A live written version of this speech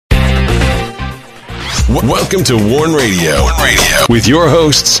Welcome to Warn Radio. With your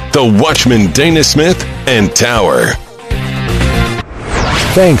hosts, the Watchman Dana Smith and Tower.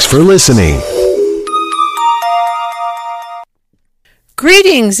 Thanks for listening.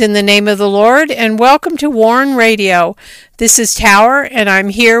 Greetings in the name of the Lord, and welcome to Warn Radio. This is Tower, and I'm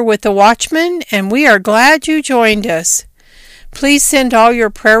here with the Watchman, and we are glad you joined us. Please send all your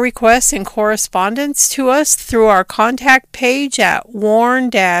prayer requests and correspondence to us through our contact page at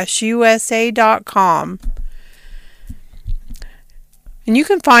warn-usa.com. And you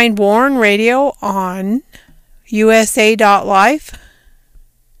can find Warn Radio on usa.life,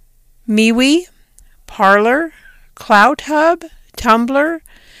 MeWe, Parler, CloutHub, Tumblr,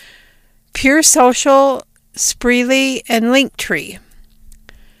 Pure Social, Spreely, and Linktree.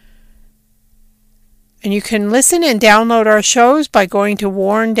 And you can listen and download our shows by going to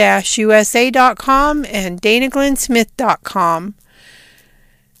warn-usa.com and danaglennsmith.com.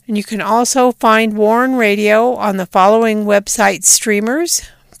 And you can also find Warn Radio on the following website streamers: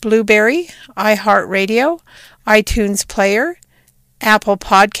 Blueberry, iHeartRadio, iTunes Player, Apple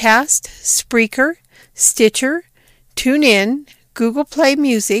Podcast, Spreaker, Stitcher, TuneIn, Google Play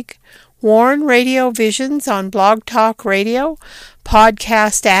Music, Warn Radio Visions on Blog Talk Radio,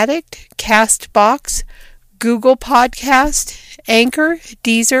 Podcast Addict, CastBox, Google Podcast, Anchor,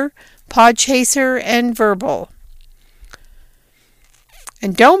 Deezer, Podchaser, and Verbal.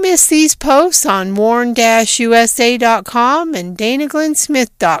 And don't miss these posts on warn-usa.com and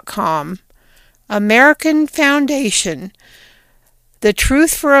danaglennsmith.com. American Foundation. The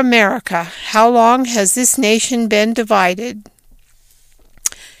Truth for America. How long has this nation been divided?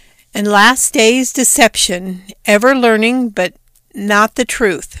 And Last Days Deception. Ever learning, but not the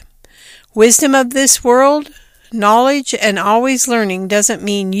truth. Wisdom of this world, knowledge, and always learning doesn't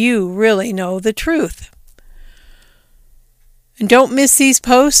mean you really know the truth. And don't miss these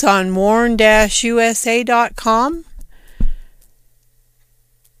posts on warn-usa.com.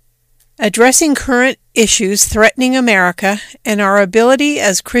 Addressing current issues threatening America and our ability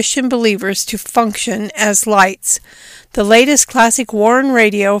as Christian believers to function as lights. The latest classic Warn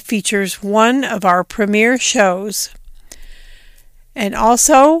Radio features one of our premier shows. And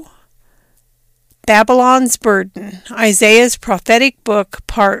also, Babylon's Burden, Isaiah's prophetic book,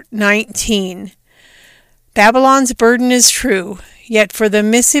 part 19. Babylon's burden is true, yet for the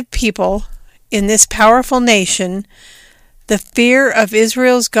missive people in this powerful nation, the fear of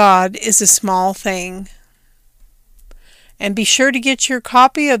Israel's God is a small thing. And be sure to get your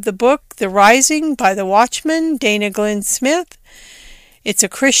copy of the book, The Rising, by the Watchman, Dana Glenn Smith. It's a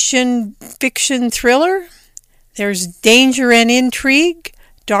Christian fiction thriller. There's danger and intrigue.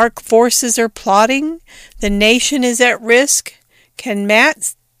 Dark forces are plotting. The nation is at risk. Can Mac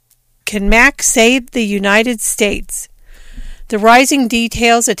save the United States? The Rising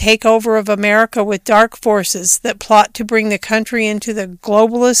details a takeover of America with dark forces that plot to bring the country into the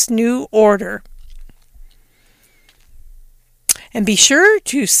globalist new order. And be sure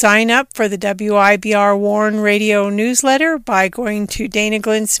to sign up for the WIBR Warn Radio newsletter by going to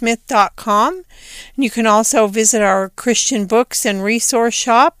danaglennsmith.com. You can also visit our Christian books and resource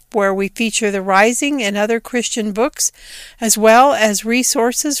shop, where we feature The Rising and other Christian books, as well as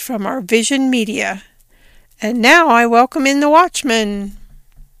resources from our Vision Media. And now I welcome in the Watchman.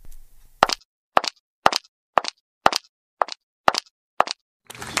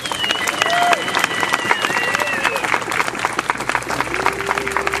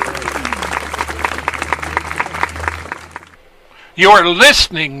 You're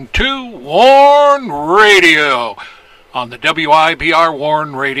listening to Warn Radio on the WIBR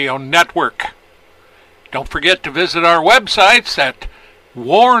Warn Radio Network. Don't forget to visit our websites at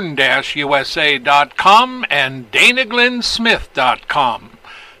warn-usa.com and danaglennsmith.com.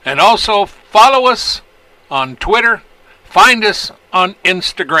 And also follow us on Twitter, find us on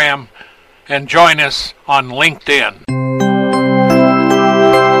Instagram, and join us on LinkedIn.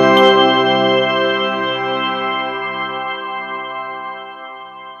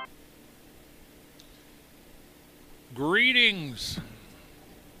 Greetings.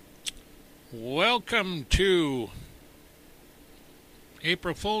 Welcome to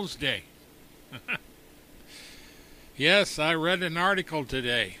April Fool's Day. Yes, I read an article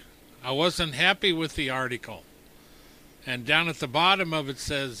today. I wasn't happy with the article. And down at the bottom of it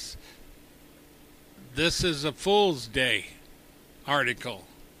says, "This is a Fool's Day article."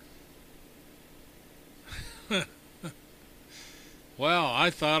 Well, I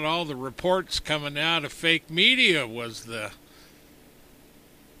thought all the reports coming out of fake media was the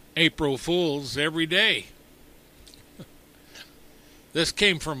April Fools every day. This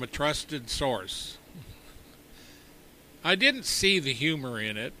came from a trusted source. I didn't see the humor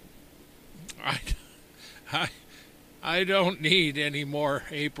in it. I, I don't need any more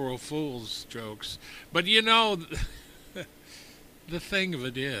April Fool's jokes. But you know, the thing of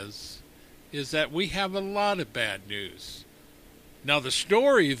it is that we have a lot of bad news. Now the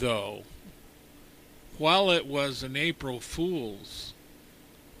story, though, while it was an April Fool's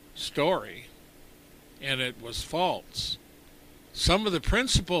story, and it was false, some of the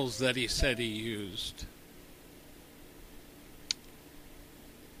principles that he said he used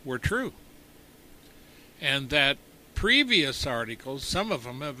were true. And that previous articles, some of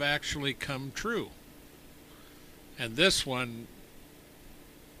them have actually come true. And this one,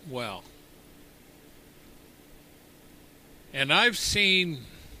 well. And I've seen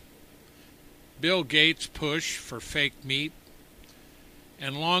Bill Gates push for fake meat,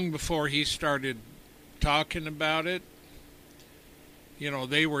 and long before he started talking about it, you know,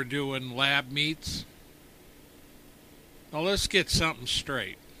 they were doing lab meats. Now let's get something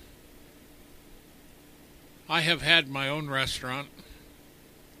straight. I have had my own restaurant.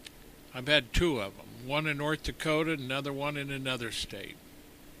 I've had two of them, one in North Dakota, another one in another state.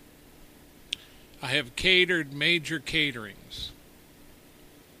 I have catered major caterings,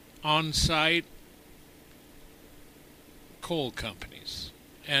 on-site, coal companies,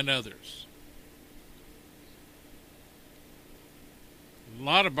 and others. A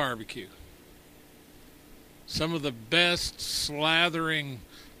lot of barbecue. Some of the best slathering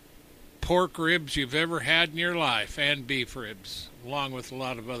pork ribs you've ever had in your life, and beef ribs, along with a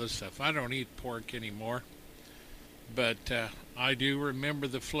lot of other stuff. I don't eat pork anymore, but I do remember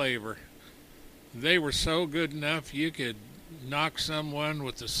the flavor. They were so good enough you could knock someone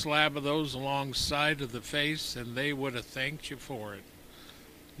with a slab of those alongside of the face and they would have thanked you for it,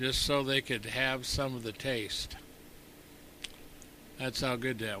 just so they could have some of the taste. That's how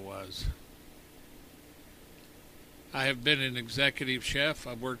good that was. I have been an executive chef.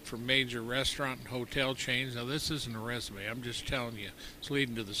 I've worked for major restaurant and hotel chains. Now, this isn't a resume. I'm just telling you. It's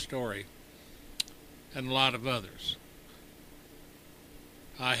leading to the story. And a lot of others.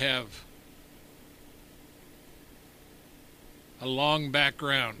 I have a long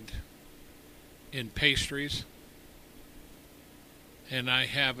background in pastries. And I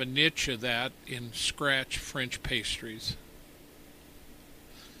have a niche of that in scratch French pastries.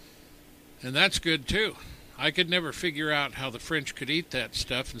 And that's good, too. I could never figure out how the French could eat that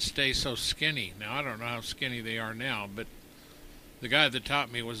stuff and stay so skinny. Now, I don't know how skinny they are now, but the guy that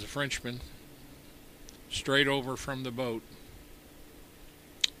taught me was a Frenchman, straight over from the boat.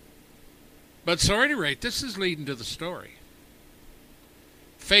 But so at any rate, this is leading to the story.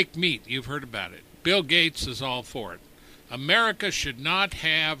 Fake meat, you've heard about it. Bill Gates is all for it. America should not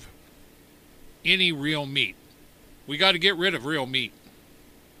have any real meat. We got to get rid of real meat.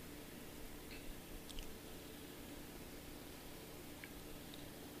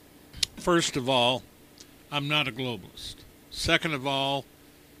 First of all, I'm not a globalist. Second of all,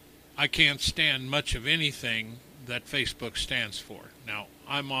 I can't stand much of anything that Facebook stands for. Now,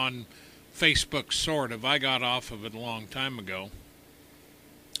 I'm on Facebook, sort of. I got off of it a long time ago.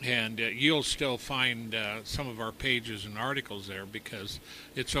 And you'll still find some of our pages and articles there because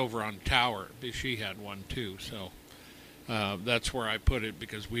it's over on Tower. She had one too, so that's where I put it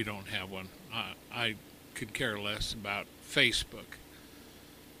because we don't have one. I could care less about Facebook.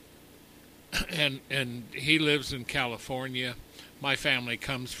 And he lives in California. My family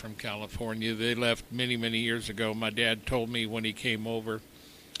comes from California. They left many, many years ago. My dad told me when he came over,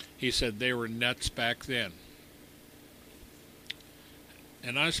 he said they were nuts back then.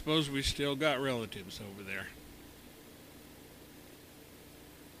 And I suppose we still got relatives over there.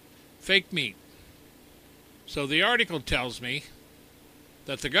 Fake meat. So the article tells me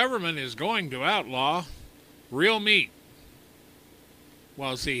that the government is going to outlaw real meat.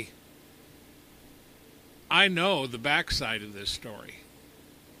 Well, see, I know the backside of this story.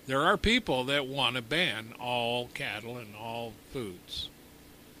 There are people that want to ban all cattle and all foods.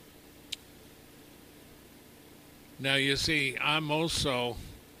 Now, you see, I'm also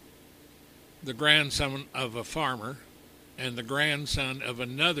the grandson of a farmer and the grandson of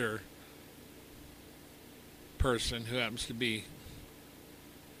another person who happens to be,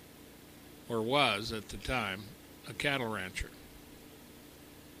 or was at the time, a cattle rancher.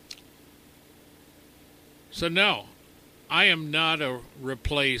 So no, I am not a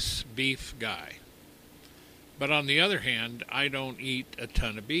replace beef guy. But on the other hand, I don't eat a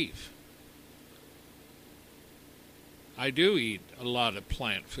ton of beef. I do eat a lot of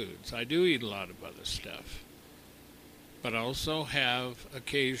plant foods. I do eat a lot of other stuff. But I also have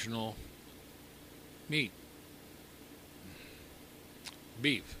occasional meat,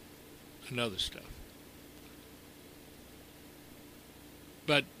 beef, and other stuff.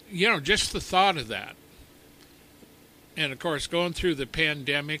 But, you know, just the thought of that And of course, going through the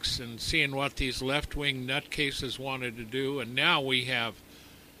pandemics and seeing what these left-wing nutcases wanted to do, and now we have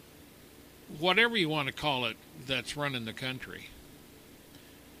whatever you want to call it that's running the country.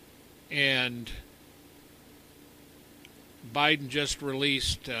 And Biden just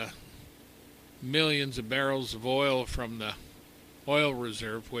released millions of barrels of oil from the oil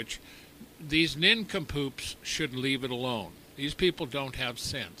reserve, which these nincompoops should leave it alone. These people don't have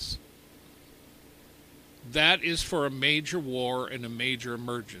sense. That is for a major war and a major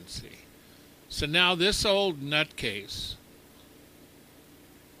emergency. So now this old nutcase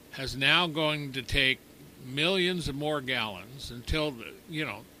has now going to take millions of more gallons until,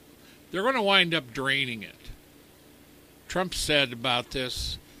 they're going to wind up draining it. Trump said about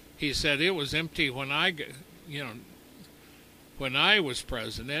this, he said it was empty when I was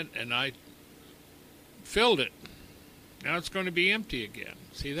president and I filled it. Now it's going to be empty again.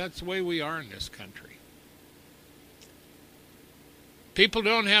 See, that's the way we are in this country. People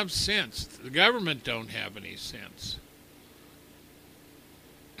don't have sense. The government don't have any sense.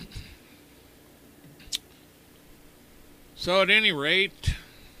 So at any rate,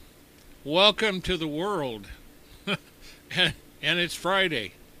 welcome to the world. And it's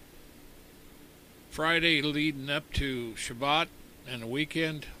Friday. Friday leading up to Shabbat and a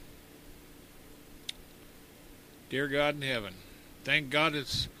weekend. Dear God in heaven, thank God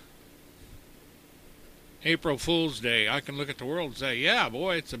it's April Fool's Day. I can look at the world and say, yeah,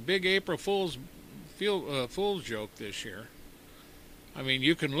 boy, it's a big April Fool's joke this year. I mean,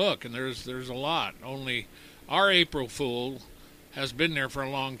 you can look, and there's a lot. Only our April Fool has been there for a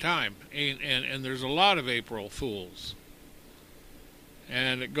long time, and there's a lot of April Fools.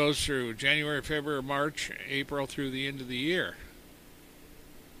 And it goes through January, February, March, April through the end of the year.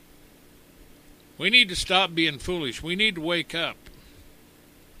 We need to stop being foolish. We need to wake up.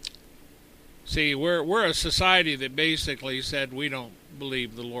 See, we're a society that basically said we don't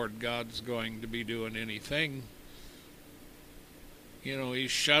believe the Lord God's going to be doing anything. He's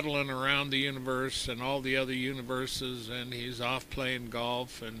shuttling around the universe and all the other universes, and he's off playing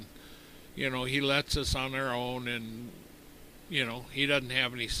golf, and, he lets us on our own, and, he doesn't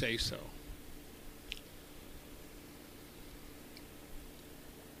have any say-so.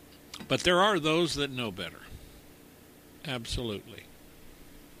 But there are those that know better. Absolutely.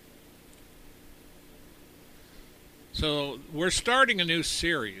 So we're starting a new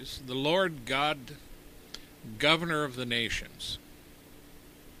series, The Lord God, Governor of the Nations.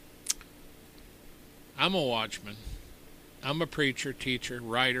 I'm a watchman. I'm a preacher, teacher,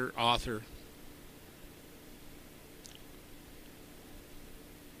 writer, author.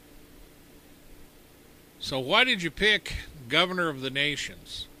 So why did you pick Governor of the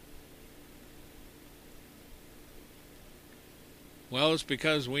Nations? Well, it's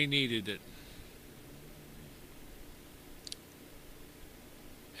because we needed it.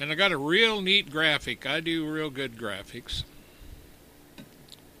 And I got a real neat graphic. I do real good graphics.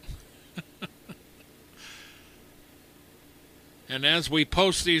 And as we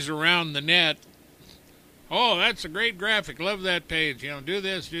post these around the net, oh, that's a great graphic. Love that page. Do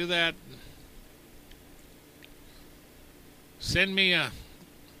this, do that. Send me a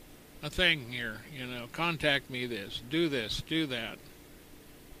thing here. Contact me this, do that.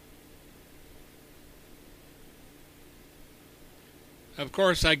 Of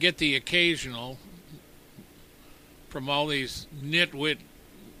course, I get the occasional from all these nitwit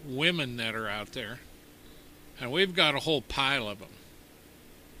women that are out there. And we've got a whole pile of them.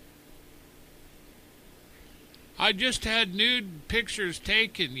 I just had nude pictures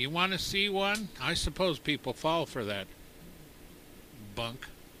taken. You want to see one? I suppose people fall for that bunk.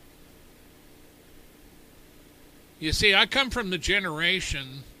 You see, I come from the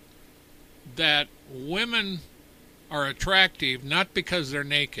generation that women are attractive not because they're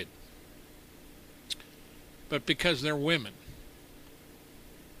naked, but because they're women.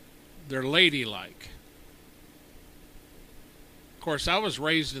 They're ladylike. Of course, I was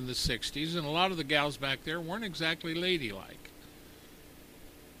raised in the 60s, and a lot of the gals back there weren't exactly ladylike.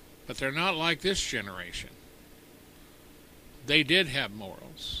 But they're not like this generation. They did have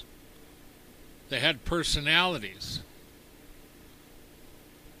morals. They had personalities.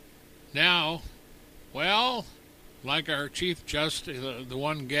 Now, well, like our Chief Justice, the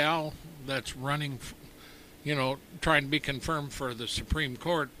one gal that's running, trying to be confirmed for the Supreme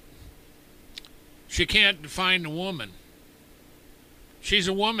Court, she can't define a woman. She's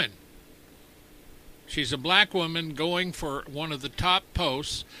a woman. She's a black woman going for one of the top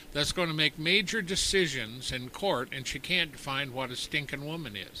posts that's going to make major decisions in court, and she can't define what a stinking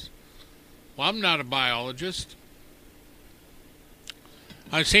woman is. Well, I'm not a biologist.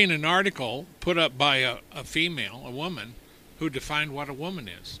 I've seen an article put up by a female, a woman, who defined what a woman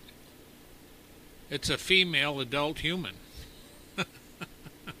is. It's a female adult human.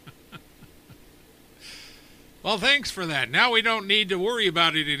 Well, thanks for that. Now we don't need to worry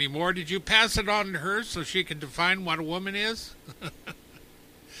about it anymore. Did you pass it on to her so she can define what a woman is?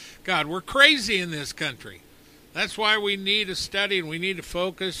 God, we're crazy in this country. That's why we need to study and we need to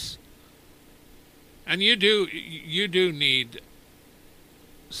focus. And you do need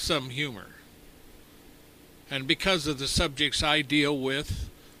some humor. And because of the subjects I deal with,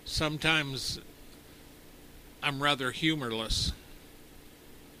 sometimes I'm rather humorless.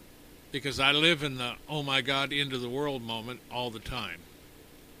 Because I live in the, oh my God, end of the world moment all the time.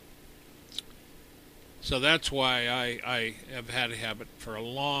 So that's why I have had a habit for a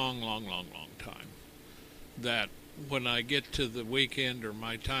long time. That when I get to the weekend or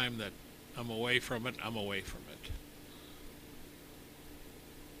my time that I'm away from it, I'm away from it.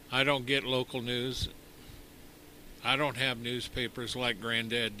 I don't get local news. I don't have newspapers like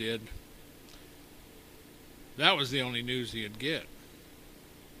Granddad did. That was the only news he'd get.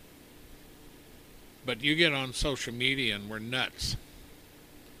 But you get on social media and we're nuts.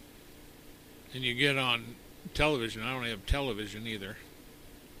 And you get on television. I don't have television either.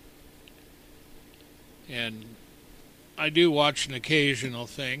 And I do watch an occasional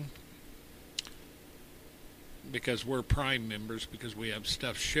thing. Because we're Prime members. Because we have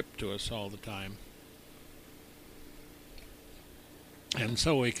stuff shipped to us all the time. And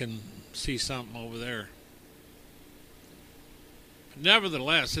so we can see something over there.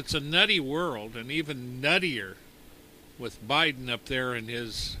 Nevertheless, it's a nutty world, and even nuttier with Biden up there and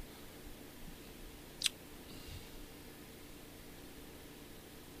his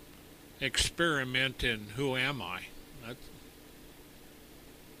experiment in who am I.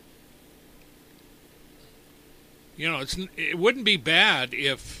 It wouldn't be bad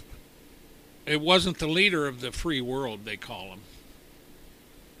if it wasn't the leader of the free world, they call him,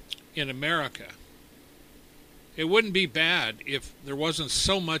 in America. It wouldn't be bad if there wasn't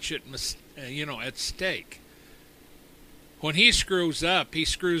so much at stake. When he screws up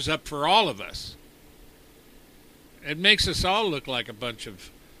for all of us. It makes us all look like a bunch of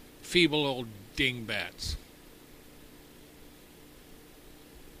feeble old dingbats.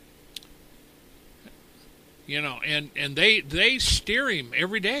 And they steer him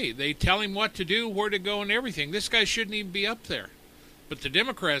every day. They tell him what to do, where to go, and everything. This guy shouldn't even be up there. But the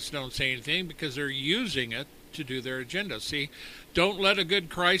Democrats don't say anything because they're using it to do their agenda. See, don't let a good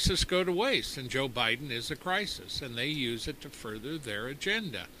crisis go to waste. And Joe Biden is a crisis, and they use it to further their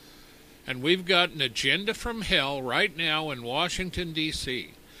agenda. And we've got an agenda from hell right now in Washington,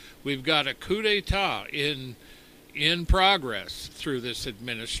 D.C. We've got a coup d'etat in progress through this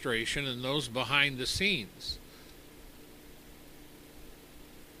administration and those behind the scenes.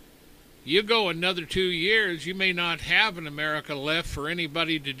 You go another 2 years, you may not have an America left for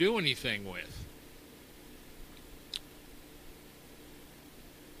anybody to do anything with.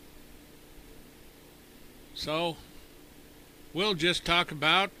 So, we'll just talk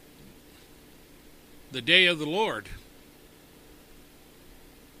about the day of the Lord.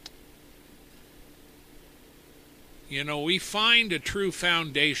 We find a true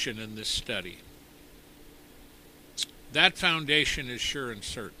foundation in this study. That foundation is sure and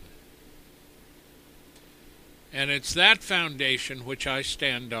certain. And it's that foundation which I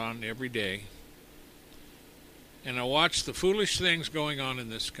stand on every day. And I watch the foolish things going on in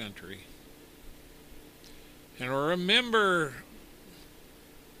this country. And I remember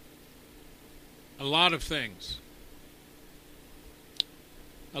a lot of things.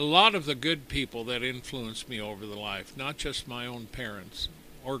 A lot of the good people that influenced me over the life, not just my own parents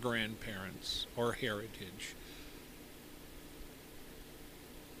or grandparents or heritage,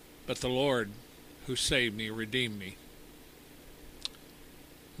 but the Lord who saved me, redeemed me.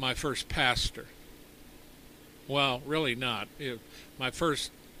 My first pastor. Well, really not. My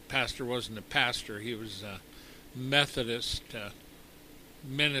first pastor wasn't a pastor. He was a Methodist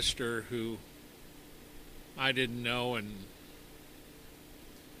minister who I didn't know, and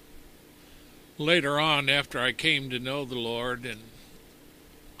later on, after I came to know the Lord, and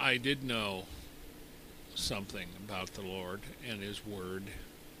I did know something about the Lord and His Word,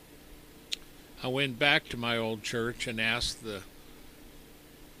 I went back to my old church and asked the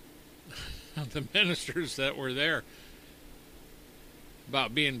ministers that were there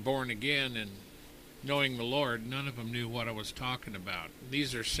about being born again and knowing the Lord. None of them knew what I was talking about.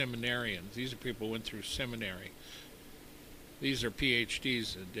 These are seminarians. These are people who went through seminary. These are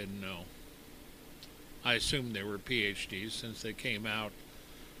PhDs that didn't know. I assumed they were PhDs since they came out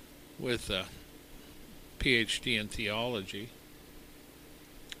with a PhD in theology.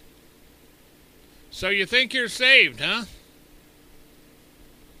 So you think you're saved, huh?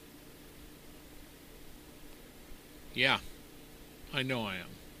 Yeah, I know I am.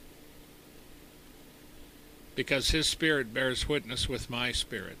 Because His Spirit bears witness with my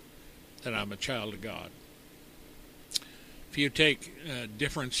spirit that I'm a child of God. If you take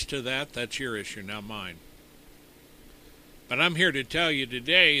difference to that, that's your issue, not mine. But I'm here to tell you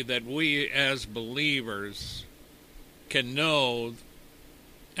today that we as believers can know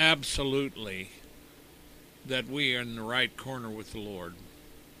absolutely that we are in the right corner with the Lord.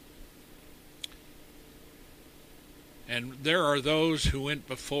 And there are those who went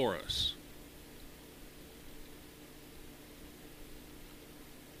before us.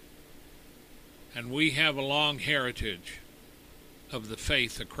 And we have a long heritage of the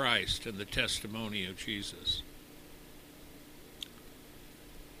faith of Christ and the testimony of Jesus.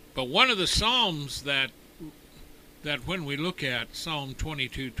 But one of the Psalms that when we look at, Psalm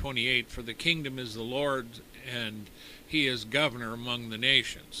 22:28, for the kingdom is the Lord's, and He is governor among the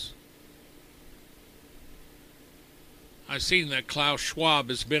nations. I've seen that Klaus Schwab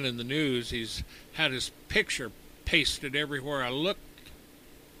has been in the news. He's had his picture pasted everywhere I looked.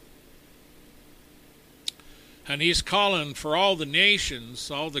 And he's calling for all the nations,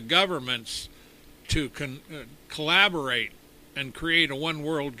 all the governments, to collaborate and create a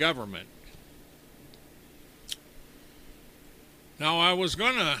one-world government. Now, I was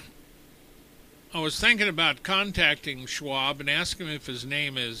thinking about contacting Schwab and asking him if his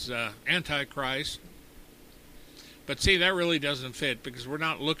name is Antichrist. But see, that really doesn't fit, because we're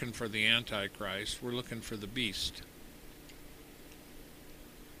not looking for the Antichrist. We're looking for the beast.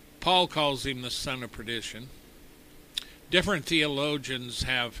 Paul calls him the son of perdition. Different theologians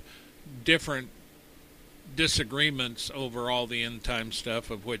have different disagreements over all the end time stuff,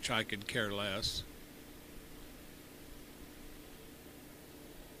 of which I could care less.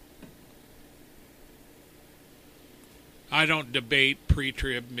 I don't debate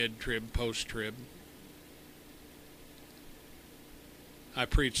pre-trib, mid-trib, post-trib. I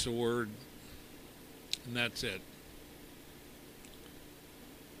preach the word, and that's it.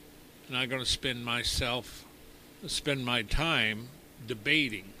 And I'm going to spend my time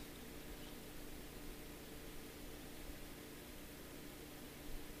debating.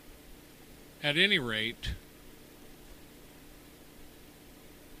 At any rate,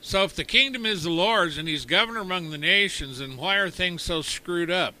 so if the kingdom is the Lord's and He's governor among the nations, then why are things so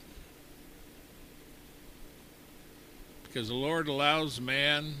screwed up? Because the Lord allows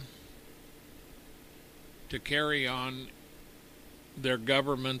man to carry on their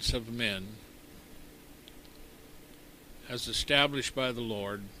governments of men as established by the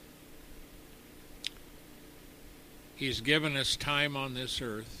Lord. He's given us time on this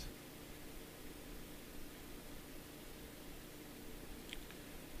earth.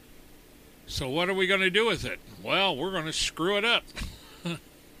 So what are we going to do with it? Well, we're going to screw it up.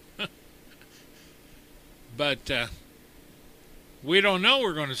 But we don't know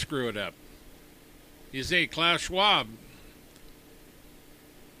we're going to screw it up. You see, Klaus Schwab,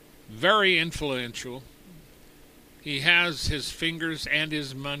 very influential. He has his fingers and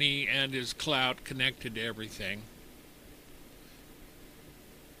his money and his clout connected to everything.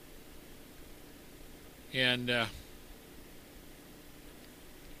 And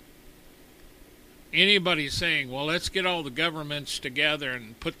anybody saying, well, let's get all the governments together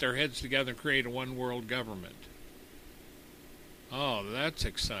and put their heads together and create a one-world government. Oh, that's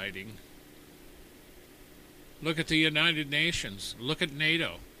exciting. Look at the United Nations. Look at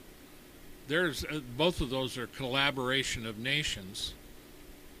NATO. There's both of those are collaboration of nations,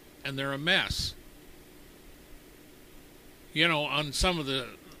 and they're a mess. You know, on some of the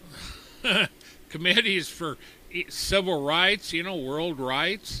committees for civil rights, you know, world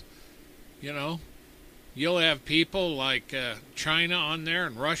rights, you know, you'll have people like China on there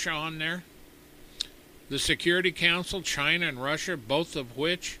and Russia on there. The Security Council, China and Russia, both of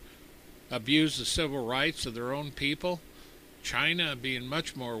which abuse the civil rights of their own people. China being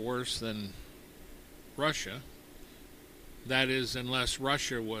much more worse than Russia. That is, unless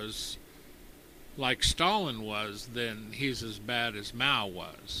Russia was like Stalin was, then he's as bad as Mao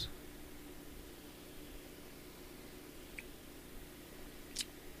was.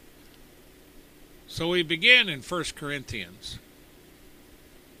 So we begin in 1 Corinthians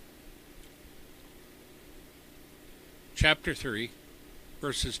chapter 3,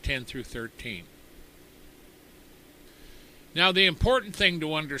 verses 10 through 13. Now, the important thing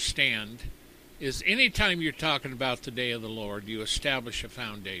to understand is anytime you're talking about the day of the Lord, you establish a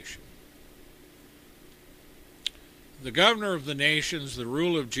foundation. The governor of the nations, the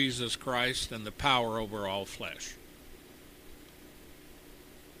rule of Jesus Christ, and the power over all flesh.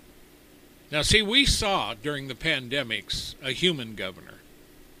 Now, see, we saw during the pandemics a human governor.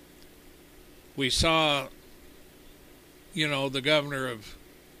 We saw, the governor of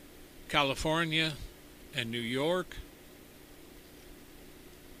California and New York,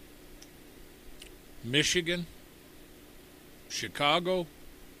 Michigan, Chicago,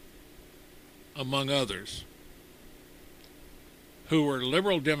 among others, who were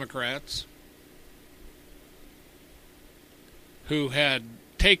liberal Democrats who had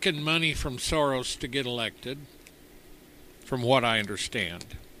taken money from Soros to get elected, from what I understand.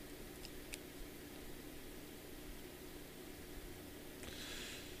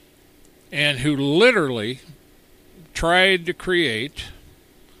 And who literally tried to create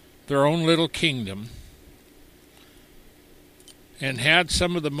their own little kingdom and had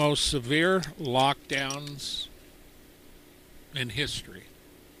some of the most severe lockdowns in history.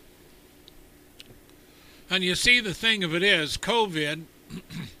 And you see, the thing of it is, COVID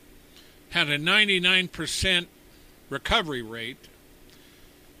had a 99% recovery rate,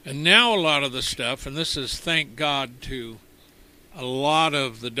 and now a lot of the stuff, and this is thank God to a lot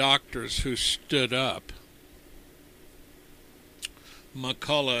of the doctors who stood up,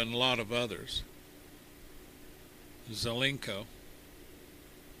 McCullough and a lot of others, Zelenko,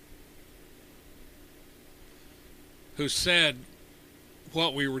 who said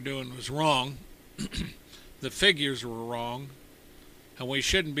what we were doing was wrong, the figures were wrong, and we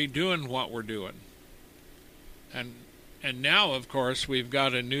shouldn't be doing what we're doing. And now, of course, we've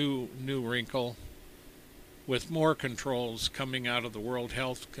got a new wrinkle with more controls coming out of the World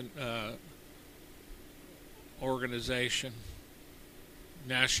Health Organization,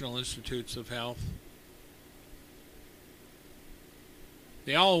 National Institutes of Health.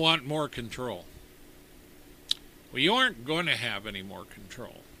 They all want more control. Well, you aren't going to have any more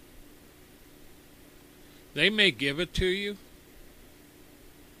control. They may give it to you,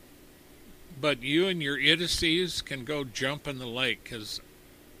 but you and your idiocies can go jump in the lake, because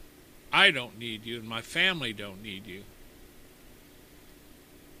I don't need you and my family don't need you.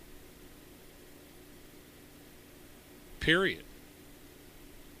 Period.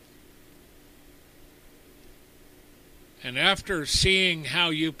 And after seeing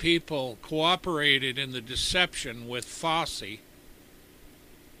how you people cooperated in the deception with Fauci,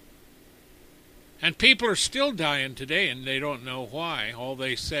 and people are still dying today, and they don't know why. All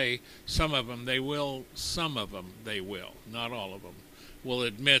they say, some of them they will, some of them they will, not all of them, will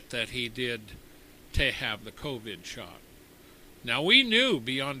admit that he did have the COVID shot. Now, we knew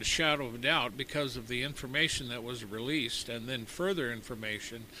beyond a shadow of a doubt, because of the information that was released, and then further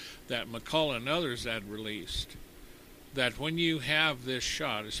information that McCullough and others had released, that when you have this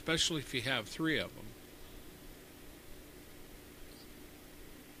shot, especially if you have 3 of them,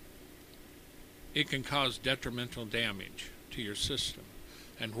 it can cause detrimental damage to your system.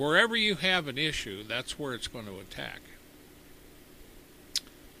 And wherever you have an issue, that's where it's going to attack.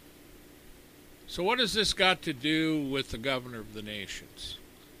 So what has this got to do with the governor of the nations?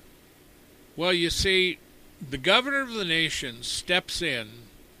 Well, you see, the governor of the nations steps in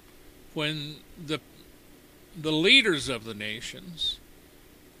when the leaders of the nations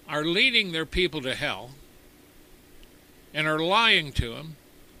are leading their people to hell and are lying to them,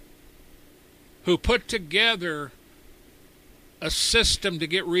 who put together a system to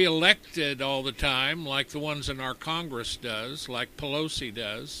get reelected all the time, like the ones in our Congress does, like Pelosi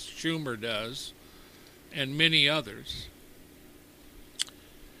does, Schumer does, and many others.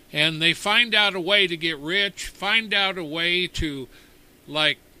 And they find out a way to get rich, find out a way to,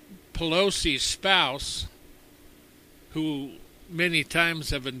 like Pelosi's spouse, who many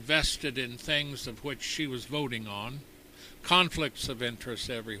times have invested in things of which she was voting on, conflicts of interest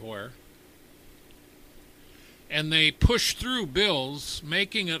everywhere. And they push through bills,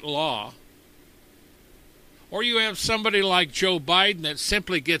 making it law. Or you have somebody like Joe Biden that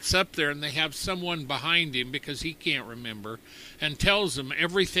simply gets up there and they have someone behind him because he can't remember and tells him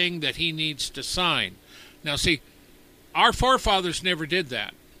everything that he needs to sign. Now, see, our forefathers never did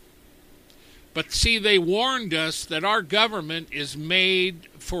that. But see, they warned us that our government is made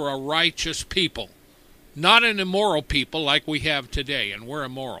for a righteous people, not an immoral people like we have today, and we're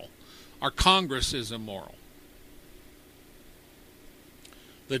immoral. Our Congress is immoral.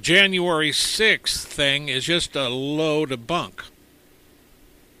 The January 6th thing is just a load of bunk.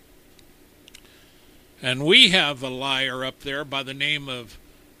 And we have a liar up there by the name of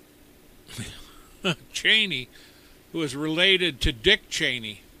Cheney, who is related to Dick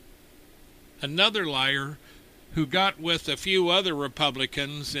Cheney, another liar who got with a few other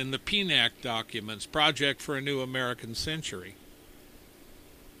Republicans in the PNAC documents, Project for a New American Century.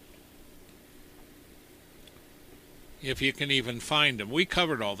 if you can even find them. We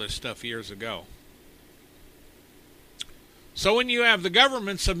covered all this stuff years ago. So when you have the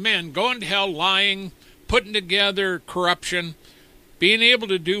governments of men going to hell, lying, putting together corruption, being able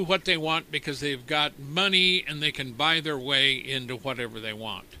to do what they want because they've got money and they can buy their way into whatever they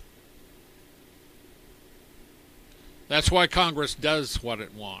want. That's why Congress does what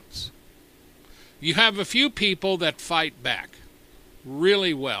it wants. You have a few people that fight back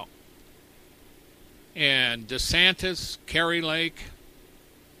really well. And DeSantis, Kerry Lake,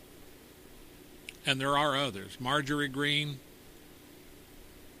 and there are others. Marjorie Greene.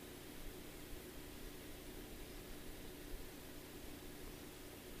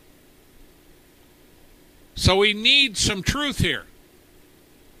 So we need some truth here.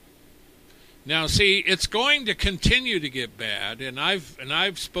 Now, see, it's going to continue to get bad, and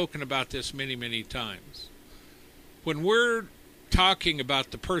I've spoken about this many, many times. When we're talking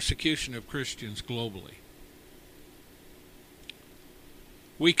about the persecution of Christians globally,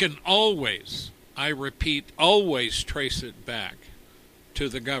 we can always, I repeat, always trace it back to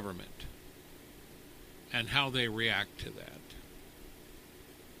the government and how they react to that.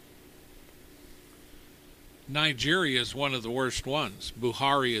 Nigeria is one of the worst ones.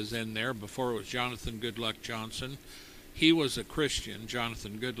 Buhari is in there. Before it was Jonathan Goodluck Johnson. He was a Christian.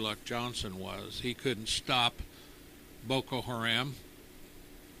 Jonathan Goodluck Johnson was. He couldn't stop Boko Haram.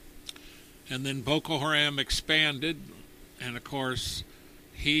 And then Boko Haram expanded, and of course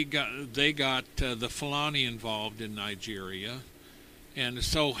they got the Fulani involved in Nigeria. And it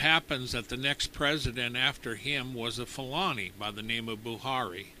so happens that the next president after him was a Fulani by the name of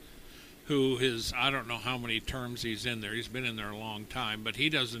Buhari, who is, I don't know how many terms he's in there. He's been in there a long time, but he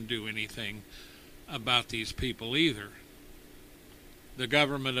doesn't do anything about these people either. The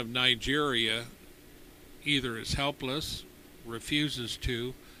government of Nigeria either is helpless, refuses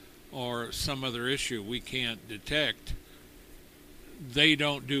to, or some other issue we can't detect. They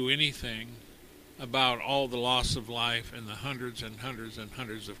don't do anything about all the loss of life and the hundreds and hundreds and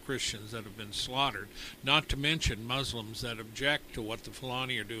hundreds of Christians that have been slaughtered, not to mention Muslims that object to what the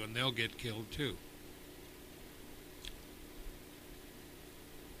Fulani are doing. They'll get killed too.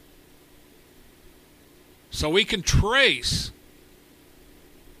 So we can trace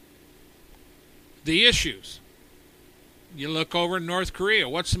the issues. You look over in North Korea,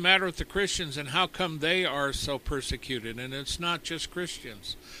 what's the matter with the Christians and how come they are so persecuted? And it's not just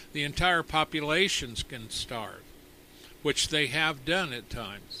Christians. The entire populations can starve, which they have done at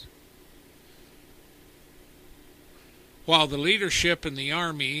times. While the leadership in the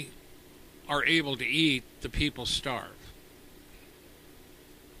army are able to eat, the people starve.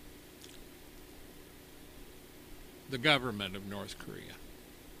 The government of North Korea.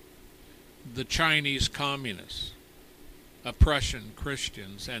 The Chinese communists. Oppression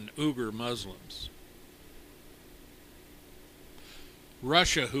Christians and Uyghur Muslims.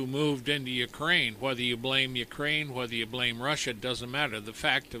 Russia, who moved into Ukraine, whether you blame Ukraine, whether you blame Russia, it doesn't matter. The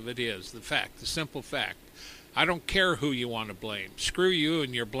fact of it is, the simple fact. I don't care who you want to blame. Screw you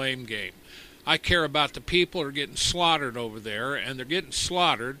and your blame game. I care about the people who are getting slaughtered over there, and they're getting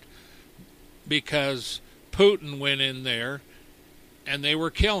slaughtered because Putin went in there and they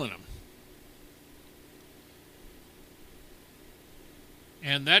were killing them.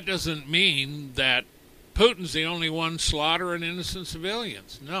 And that doesn't mean that Putin's the only one slaughtering innocent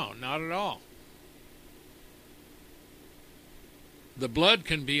civilians. No, not at all. The blood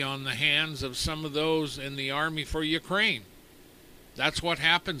can be on the hands of some of those in the army for Ukraine. That's what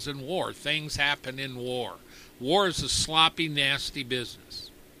happens in war. Things happen in war. War is a sloppy, nasty business.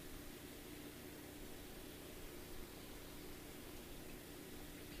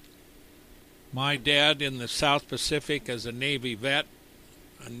 My dad in the South Pacific as a Navy vet,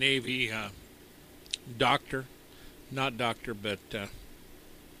 a Navy doctor, not doctor, but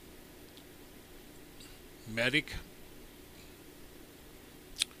medic.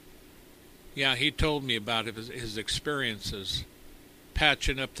 Yeah, he told me about his experiences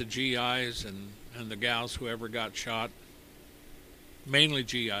patching up the GIs and the gals who ever got shot. Mainly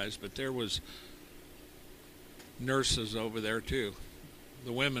GIs, but there was nurses over there too.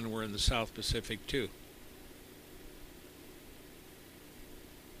 The women were in the South Pacific too.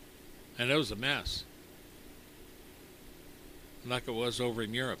 And it was a mess, like it was over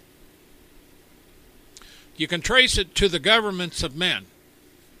in Europe. You can trace it to the governments of men.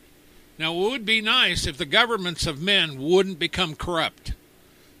 Now, it would be nice if the governments of men wouldn't become corrupt.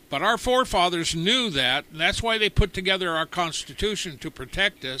 But our forefathers knew that, and that's why they put together our Constitution to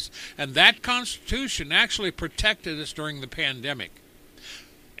protect us. And that Constitution actually protected us during the pandemic.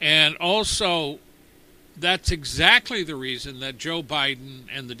 And also, that's exactly the reason that Joe Biden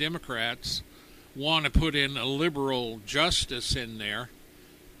and the Democrats want to put in a liberal justice in there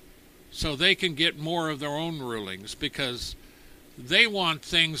so they can get more of their own rulings, because they want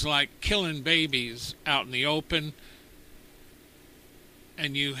things like killing babies out in the open.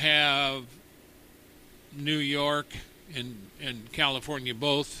 And you have New York and California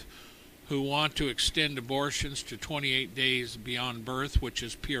both who want to extend abortions to 28 days beyond birth, which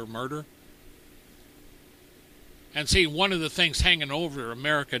is pure murder. And see, one of the things hanging over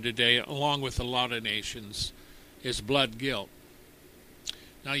America today, along with a lot of nations, is blood guilt.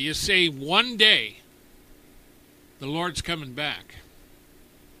 Now you see, one day the Lord's coming back.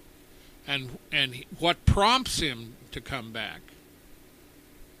 And what prompts him to come back?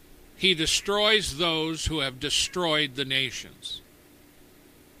 He destroys those who have destroyed the nations.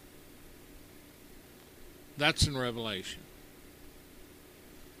 That's in Revelation.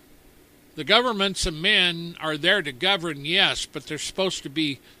 The governments of men are there to govern, yes, but they're supposed to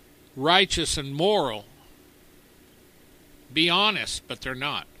be righteous and moral. Be honest, but they're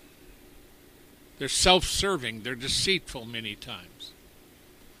not. They're self-serving. They're deceitful many times.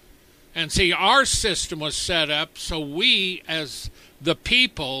 And see, our system was set up so we, as the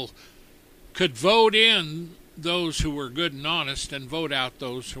people, could vote in those who were good and honest and vote out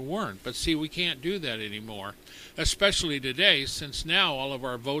those who weren't. But see, we can't do that anymore, especially today, since now all of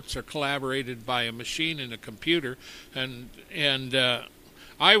our votes are collaborated by a machine and a computer. And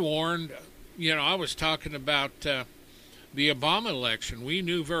I warned, I was talking about the Obama election. We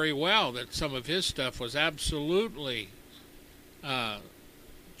knew very well that some of his stuff was absolutely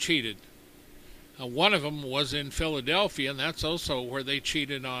cheated. One of them was in Philadelphia, and that's also where they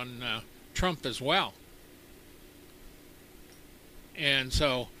cheated on Trump as well. And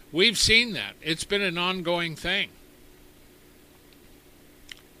so we've seen that. It's been an ongoing thing.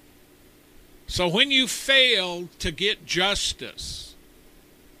 So when you fail to get justice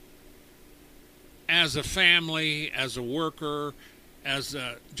as a family, as a worker, as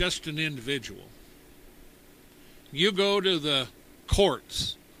just an individual, you go to the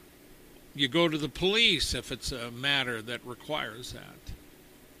courts. You go to the police if it's a matter that requires that.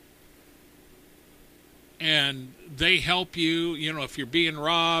 And they help you, if you're being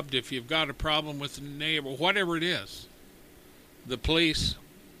robbed, if you've got a problem with a neighbor, whatever it is. The police,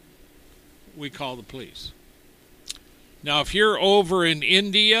 we call the police. Now, if you're over in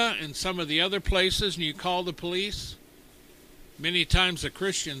India and some of the other places and you call the police, many times the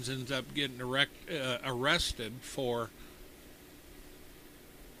Christians end up getting arrested for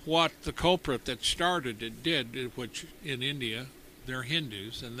what the culprit that started it did, which in India, they're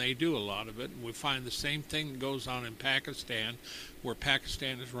Hindus, and they do a lot of it. And we find the same thing goes on in Pakistan, where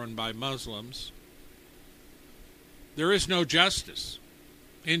Pakistan is run by Muslims. There is no justice.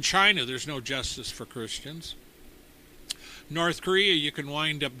 In China, there's no justice for Christians. North Korea, you can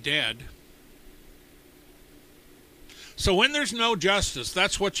wind up dead. So when there's no justice,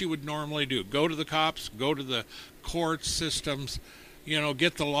 that's what you would normally do. Go to the cops, go to the court systems,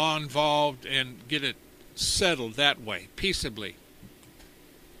 get the law involved and get it settled that way, peaceably.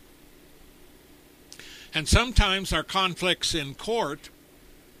 And sometimes our conflicts in court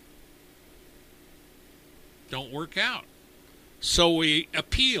don't work out. So we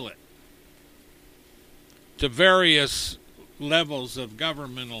appeal it to various levels of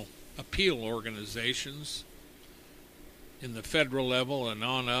governmental appeal organizations in the federal level and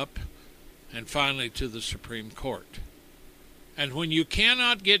on up, and finally to the Supreme Court. And when you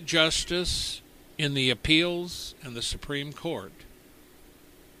cannot get justice in the appeals and the Supreme Court,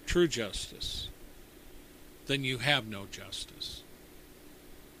 true justice, then you have no justice.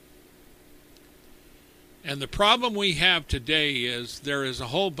 And the problem we have today is there is a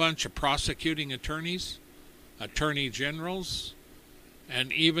whole bunch of prosecuting attorneys, attorney generals,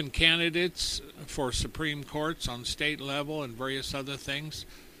 and even candidates for Supreme Courts on state level and various other things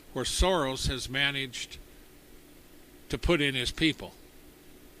where Soros has managed to put in his people.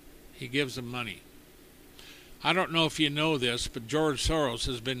 He gives them money. I don't know if you know this, but George Soros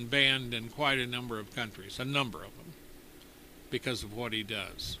has been banned in quite a number of countries, a number of them, because of what he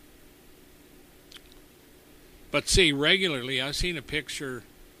does. But see, regularly, I've seen a picture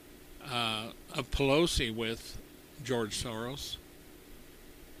of Pelosi with George Soros.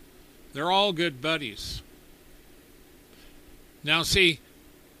 They're all good buddies. Now see,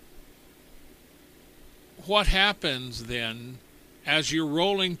 what happens then as you're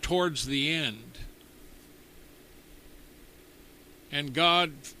rolling towards the end and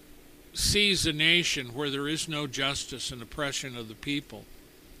God sees a nation where there is no justice and oppression of the people?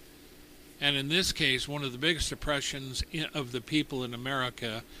 And in this case, one of the biggest oppressions of the people in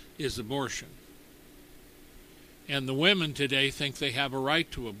America is abortion. And the women today think they have a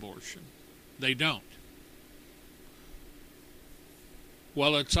right to abortion. They don't.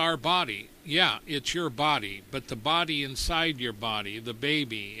 Well, it's our body. Yeah, it's your body, but the body inside your body, the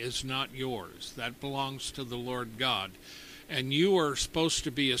baby, is not yours. That belongs to the Lord God. And you are supposed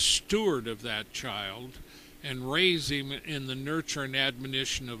to be a steward of that child and raise him in the nurture and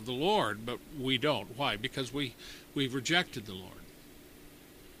admonition of the Lord, but we don't. Why? Because we've rejected the Lord.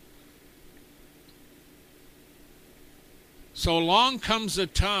 So along comes a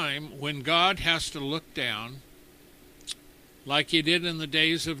time when God has to look down, like he did in the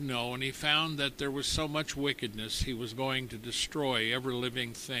days of Noah, and he found that there was so much wickedness he was going to destroy every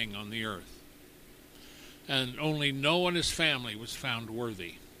living thing on the earth. And only Noah and his family was found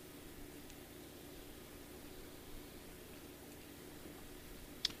worthy.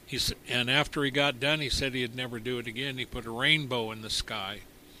 And after he got done, he said he'd never do it again. He put a rainbow in the sky.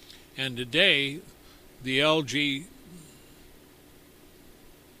 And today, the LG,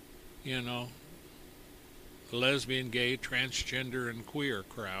 lesbian, gay, transgender, and queer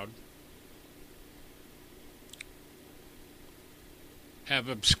crowd have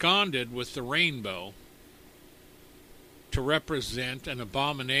absconded with the rainbow to represent an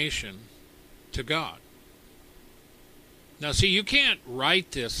abomination to God. Now, see, you can't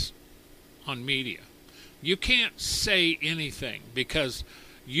write this on media. You can't say anything because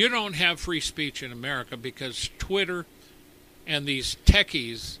you don't have free speech in America, because Twitter and these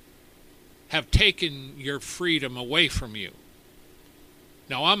techies have taken your freedom away from you.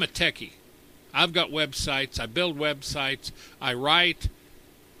 Now, I'm a techie. I've got websites. I build websites. I write.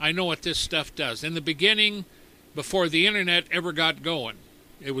 I know what this stuff does. In the beginning, before the internet ever got going,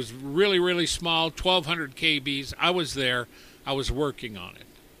 it was really, really small, 1,200 KBs. I was there. I was working on it.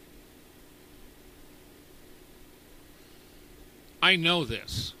 I know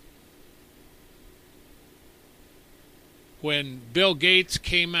this. When Bill Gates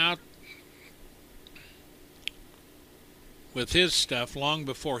came out with his stuff, long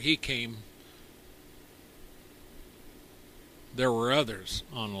before he came, there were others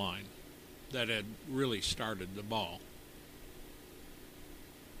online that had really started the ball.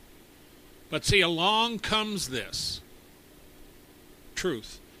 But see, along comes this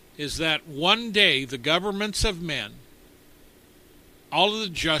truth, is that one day the governments of men, all of the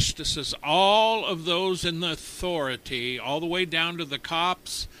justices, all of those in the authority, all the way down to the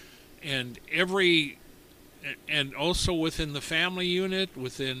cops and also within the family unit,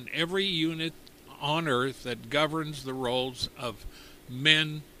 within every unit on earth that governs the roles of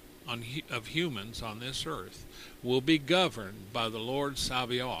men, of humans on this earth, will be governed by the Lord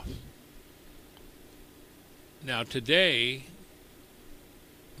Sabaoth. Now today,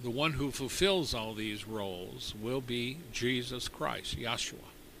 the one who fulfills all these roles will be Jesus Christ, Yeshua.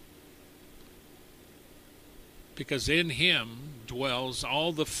 Because in him dwells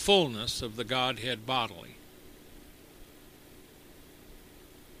all the fullness of the Godhead bodily.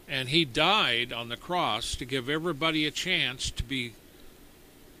 And he died on the cross to give everybody a chance to be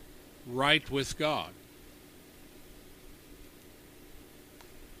right with God.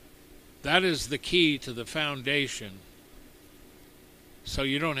 That is the key to the foundation. So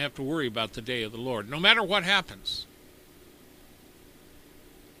you don't have to worry about the day of the Lord, no matter what happens.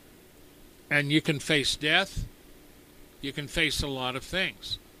 And you can face death. You can face a lot of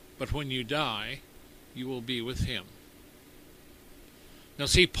things. But when you die, you will be with him. Now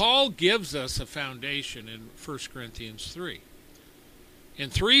see, Paul gives us a foundation in 1 Corinthians 3. In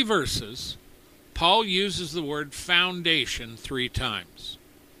 3 verses, Paul uses the word foundation 3 times.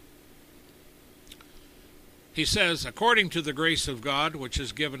 He says, according to the grace of God, which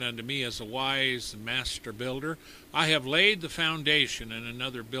is given unto me as a wise master builder, I have laid the foundation, and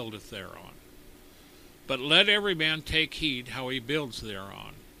another buildeth thereon. But let every man take heed how he builds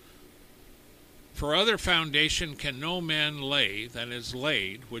thereon. For other foundation can no man lay than is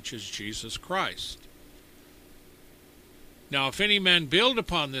laid, which is Jesus Christ. Now if any man build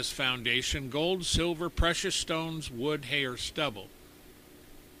upon this foundation gold, silver, precious stones, wood, hay, or stubble,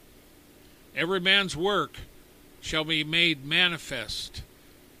 every man's work shall be made manifest,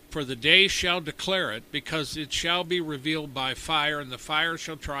 for the day shall declare it, because it shall be revealed by fire, and the fire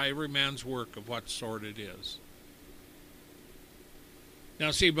shall try every man's work of what sort it is. Now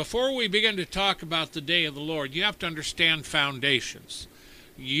see, before we begin to talk about the day of the Lord, you have to understand foundations.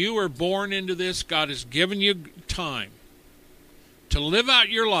 You are born into this. God has given you time to live out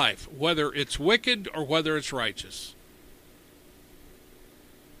your life, whether it's wicked or whether it's righteous.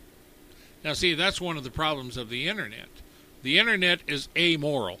 Now see, that's one of the problems of the internet. The internet is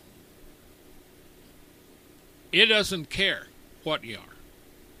amoral. It doesn't care what you are.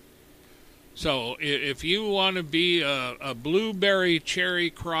 So if you want to be a blueberry cherry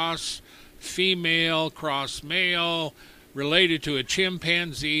cross female, cross male, related to a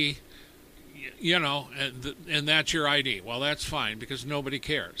chimpanzee, and that's your ID. Well, that's fine, because nobody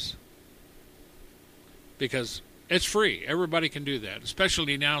cares. Because it's free. Everybody can do that,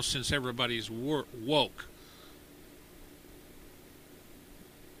 especially now since everybody's woke.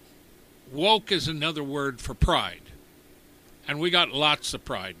 Woke is another word for pride. And we got lots of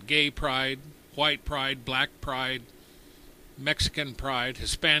pride. Gay pride, white pride, black pride, Mexican pride,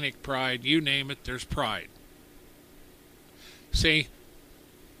 Hispanic pride, you name it, there's pride. See,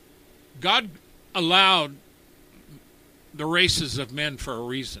 God allowed the races of men for a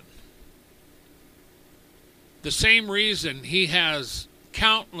reason. The same reason he has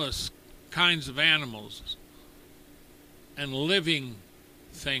countless kinds of animals and living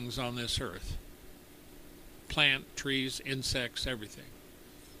things on this earth. Plant, trees, insects, everything.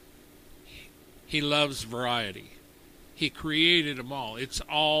 He loves variety. He created them all. It's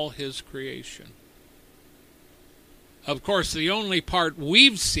all his creation. Of course, the only part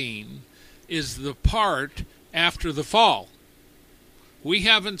we've seen is the part after the fall. We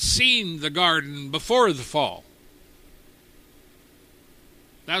haven't seen the garden before the fall.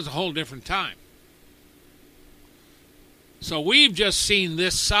 That was a whole different time. So we've just seen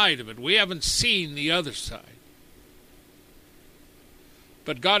this side of it. We haven't seen the other side.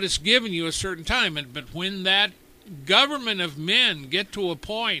 But God has given you a certain time. But when that government of men get to a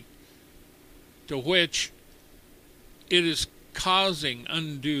point to which it is causing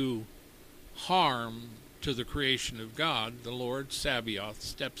undue harm to the creation of God, the Lord Sabaoth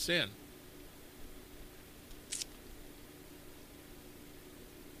steps in.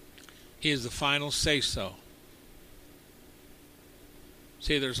 He is the final say-so.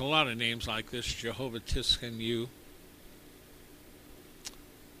 See, there's a lot of names like this, Jehovah Tiskanu.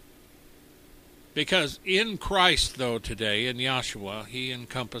 Because in Christ, though, today, in Yahshua, he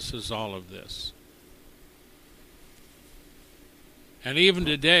encompasses all of this. And even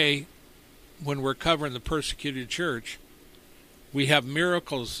today, when we're covering the persecuted church, we have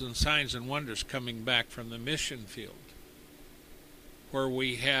miracles and signs and wonders coming back from the mission field, where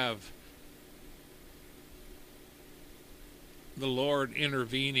we have the Lord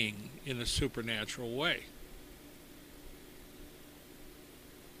intervening in a supernatural way.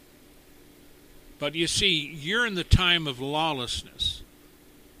 But you see, you're in the time of lawlessness,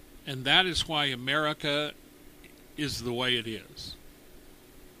 and that is why America is the way it is.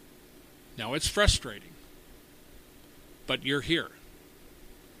 Now, it's frustrating, but you're here,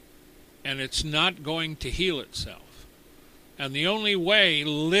 and it's not going to heal itself. And the only way,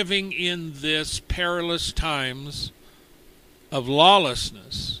 living in this perilous times of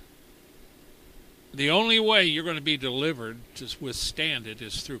lawlessness, the only way you're going to be delivered to withstand it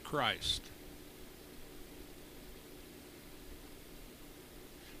is through Christ.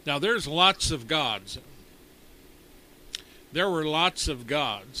 Now, there's lots of gods. There were lots of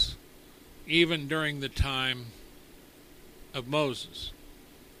gods, even during the time of Moses.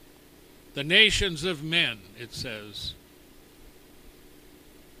 The nations of men, it says,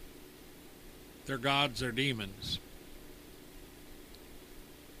 their gods are demons.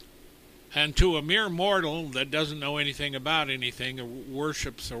 And to a mere mortal that doesn't know anything about anything or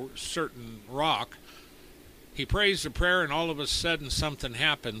worships a certain rock, he prays a prayer and all of a sudden something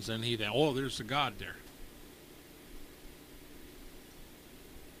happens and he thinks, oh, there's a God there.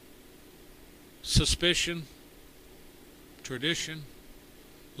 Suspicion, tradition,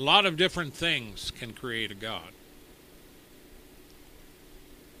 a lot of different things can create a God.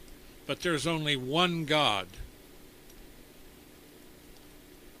 But there's only one God.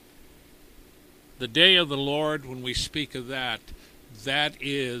 The day of the Lord, when we speak of that, that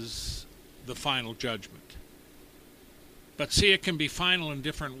is the final judgment. But see, it can be final in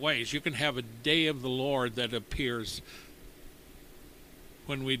different ways. You can have a day of the Lord that appears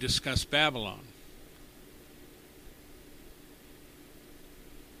when we discuss Babylon.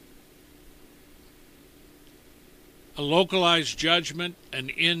 A localized judgment, an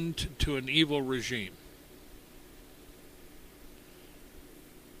end to an evil regime.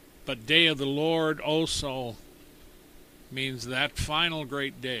 But day of the Lord also means that final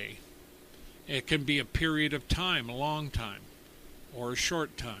great day. It can be a period of time, a long time, or a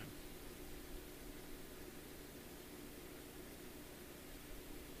short time.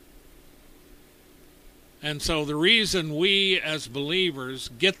 And so the reason we as believers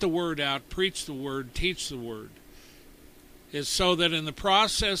get the word out, preach the word, teach the word, is so that in the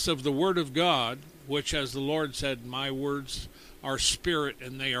process of the word of God, which as the Lord said, my words are spirit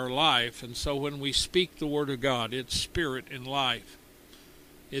and they are life, and so when we speak the word of God, it's spirit and life.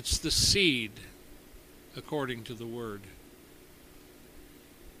 It's the seed according to the word.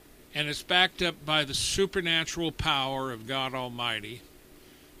 And it's backed up by the supernatural power of God Almighty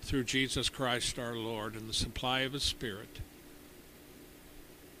through Jesus Christ our Lord and the supply of His Spirit.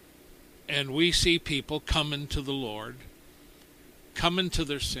 And we see people coming to the Lord, coming to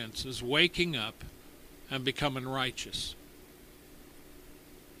their senses, waking up, and becoming righteous.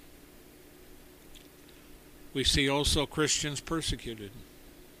 We see also Christians persecuted.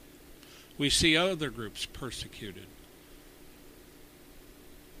 We see other groups persecuted.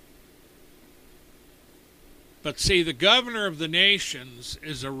 But see, the governor of the nations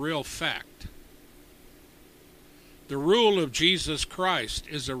is a real fact. The rule of Jesus Christ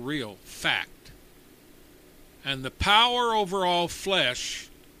is a real fact. And the power over all flesh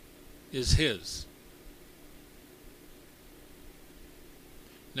is His.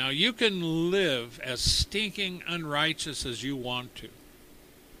 Now you can live as stinking unrighteous as you want to.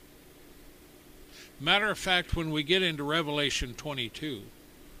 Matter of fact, when we get into Revelation 22,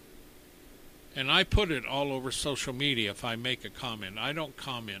 and I put it all over social media if I make a comment. I don't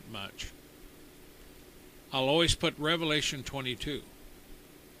comment much. I'll always put Revelation 22.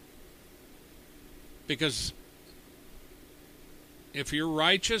 Because if you're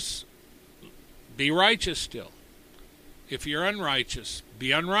righteous, be righteous still. If you're unrighteous,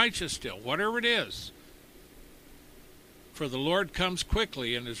 be unrighteous still. Whatever it is. For the Lord comes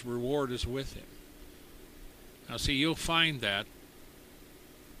quickly and His reward is with Him. Now see, you'll find that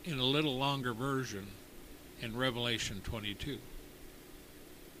in a little longer version in Revelation 22.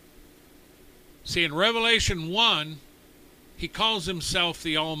 See, in Revelation 1, He calls Himself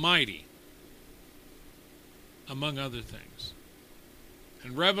the Almighty, among other things.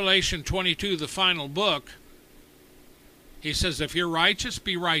 In Revelation 22, the final book, He says, if you're righteous,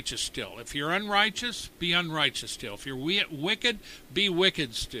 be righteous still. If you're unrighteous, be unrighteous still. If you're wicked, be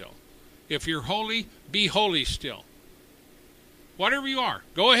wicked still. If you're holy, be holy still. Whatever you are,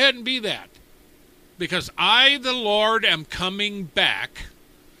 go ahead and be that. Because I, the Lord, am coming back,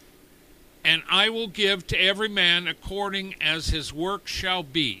 and I will give to every man according as his work shall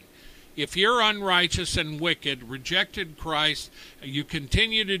be. If you're unrighteous and wicked, rejected Christ, you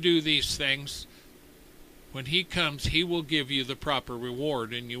continue to do these things, when He comes, He will give you the proper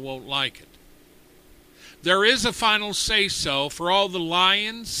reward, and you won't like it. There is a final say-so for all the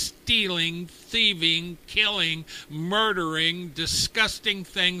lying, stealing, thieving, killing, murdering, disgusting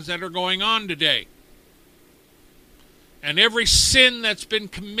things that are going on today. And every sin that's been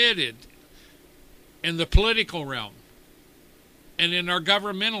committed in the political realm and in our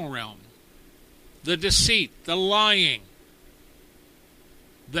governmental realm. The deceit, the lying,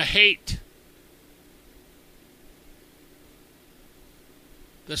 the hate,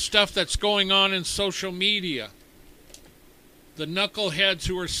 the stuff that's going on in social media, the knuckleheads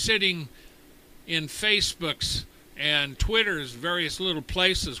who are sitting in Facebooks and Twitter's various little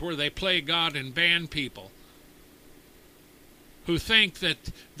places where they play God and ban people, who think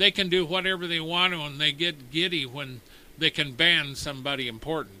that they can do whatever they want to and they get giddy when they can ban somebody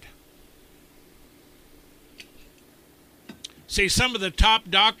important. See, some of the top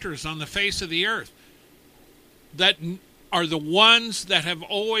doctors on the face of the earth that are the ones that have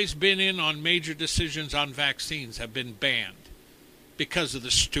always been in on major decisions on vaccines have been banned because of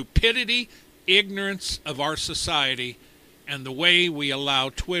the stupidity, ignorance of our society and the way we allow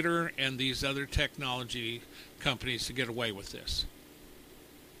Twitter and these other technology companies to get away with this.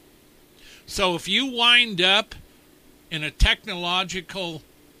 So if you wind up in a technological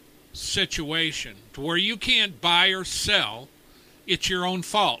situation to where you can't buy or sell, it's your own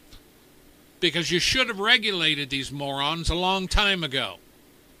fault. Because you should have regulated these morons a long time ago.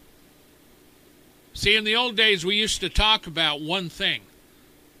 See, in the old days, we used to talk about one thing.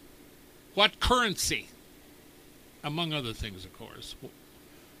 What currency? Among other things, of course.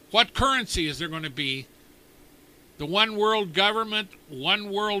 What currency is there going to be? The one world government,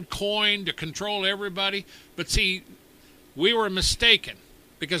 one world coin to control everybody? But see, we were mistaken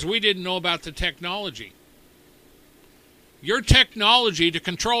because we didn't know about the technology. Your technology to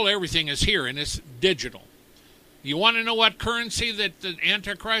control everything is here, and it's digital. You want to know what currency that the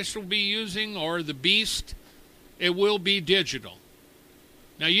Antichrist will be using, or the beast? It will be digital.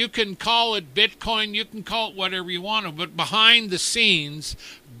 Now, you can call it Bitcoin, you can call it whatever you want to, but behind the scenes,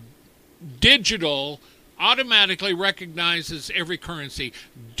 digital automatically recognizes every currency.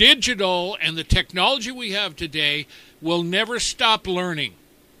 Digital and the technology we have today will never stop learning.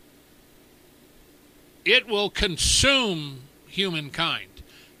 It will consume humankind.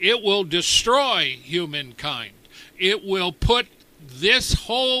 It will destroy humankind. It will put this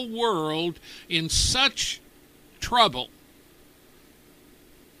whole world in such trouble.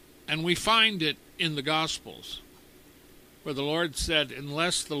 And we find it in the Gospels. where the Lord said,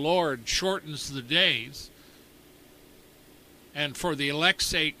 unless the Lord shortens the days, and for the elect's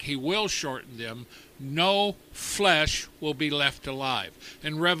sake he will shorten them, no flesh will be left alive.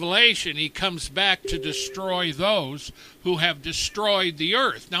 In Revelation, he comes back to destroy those who have destroyed the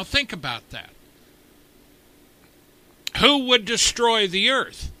earth. Now think about that. Who would destroy the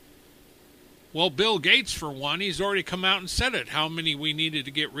earth? Well, Bill Gates, for one, he's already come out and said it, how many we needed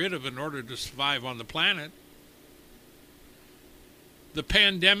to get rid of in order to survive on the planet. The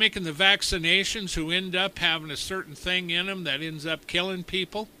pandemic and the vaccinations who end up having a certain thing in them that ends up killing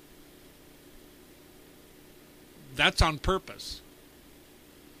people, that's on purpose.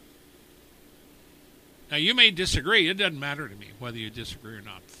 Now, you may disagree. It doesn't matter to me whether you disagree or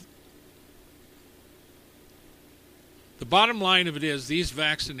not. The bottom line of it is these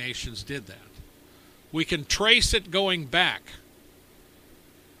vaccinations did that. We can trace it going back.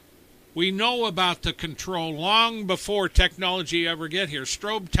 We know about the control long before technology ever get here.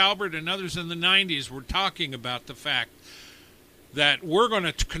 Strobe Talbert and others in the 90s were talking about the fact that we're going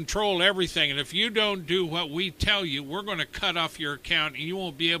to control everything, and if you don't do what we tell you, we're going to cut off your account and you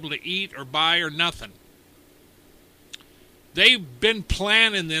won't be able to eat or buy or nothing. They've been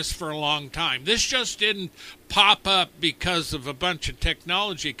planning this for a long time. This just didn't pop up because of a bunch of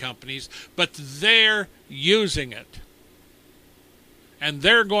technology companies, but they're using it. And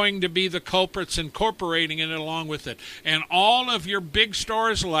they're going to be the culprits incorporating it along with it. And all of your big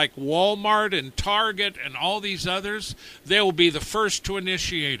stores like Walmart and Target and all these others, they will be the first to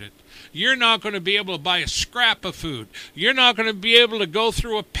initiate it. You're not going to be able to buy a scrap of food. You're not going to be able to go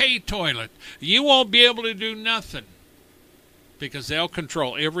through a pay toilet. You won't be able to do nothing because they'll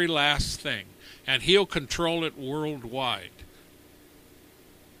control every last thing. And he'll control it worldwide.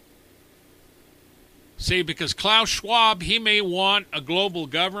 See, because Klaus Schwab, he may want a global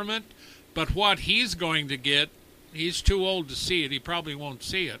government, but what he's going to get, he's too old to see it. He probably won't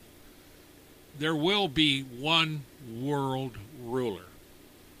see it. There will be one world ruler.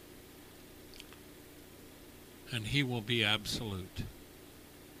 And he will be absolute.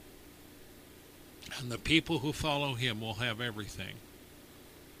 And the people who follow him will have everything.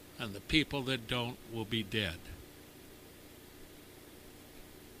 And the people that don't will be dead.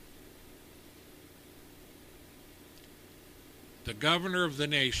 The governor of the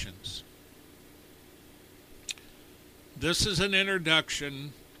nations. This is an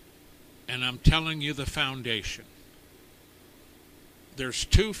introduction, and I'm telling you the foundation. There's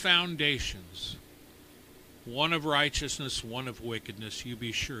two foundations. One of righteousness, one of wickedness. You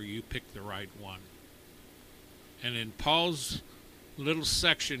be sure you pick the right one. And in Paul's little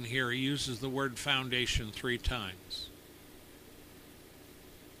section here, he uses the word foundation 3 times.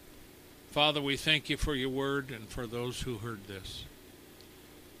 Father, we thank you for your word and for those who heard this.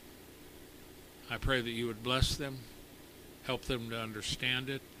 I pray that you would bless them, help them to understand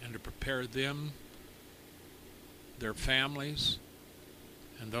it, and to prepare them, their families,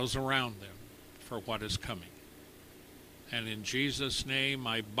 and those around them for what is coming. And in Jesus' name,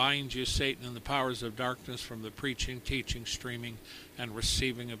 I bind you, Satan, and the powers of darkness from the preaching, teaching, streaming, and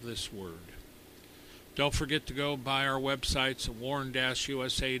receiving of this word. Don't forget to go by our websites at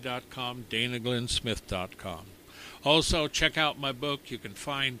warren-usa.com, danaglennsmith.com. Also, check out my book. You can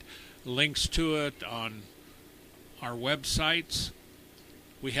find links to it on our websites.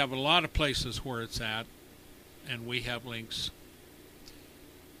 We have a lot of places where it's at, and we have links.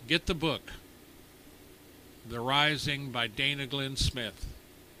 Get the book, The Rising by Dana Glenn Smith.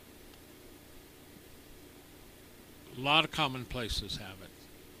 A lot of common places have it.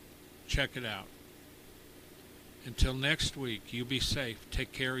 Check it out. Until next week, you be safe.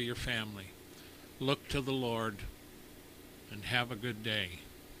 Take care of your family. Look to the Lord and have a good day.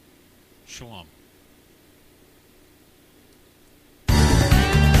 Shalom.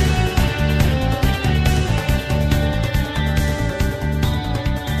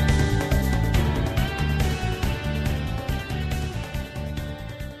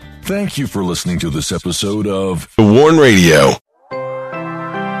 Thank you for listening to this episode of The Warren Radio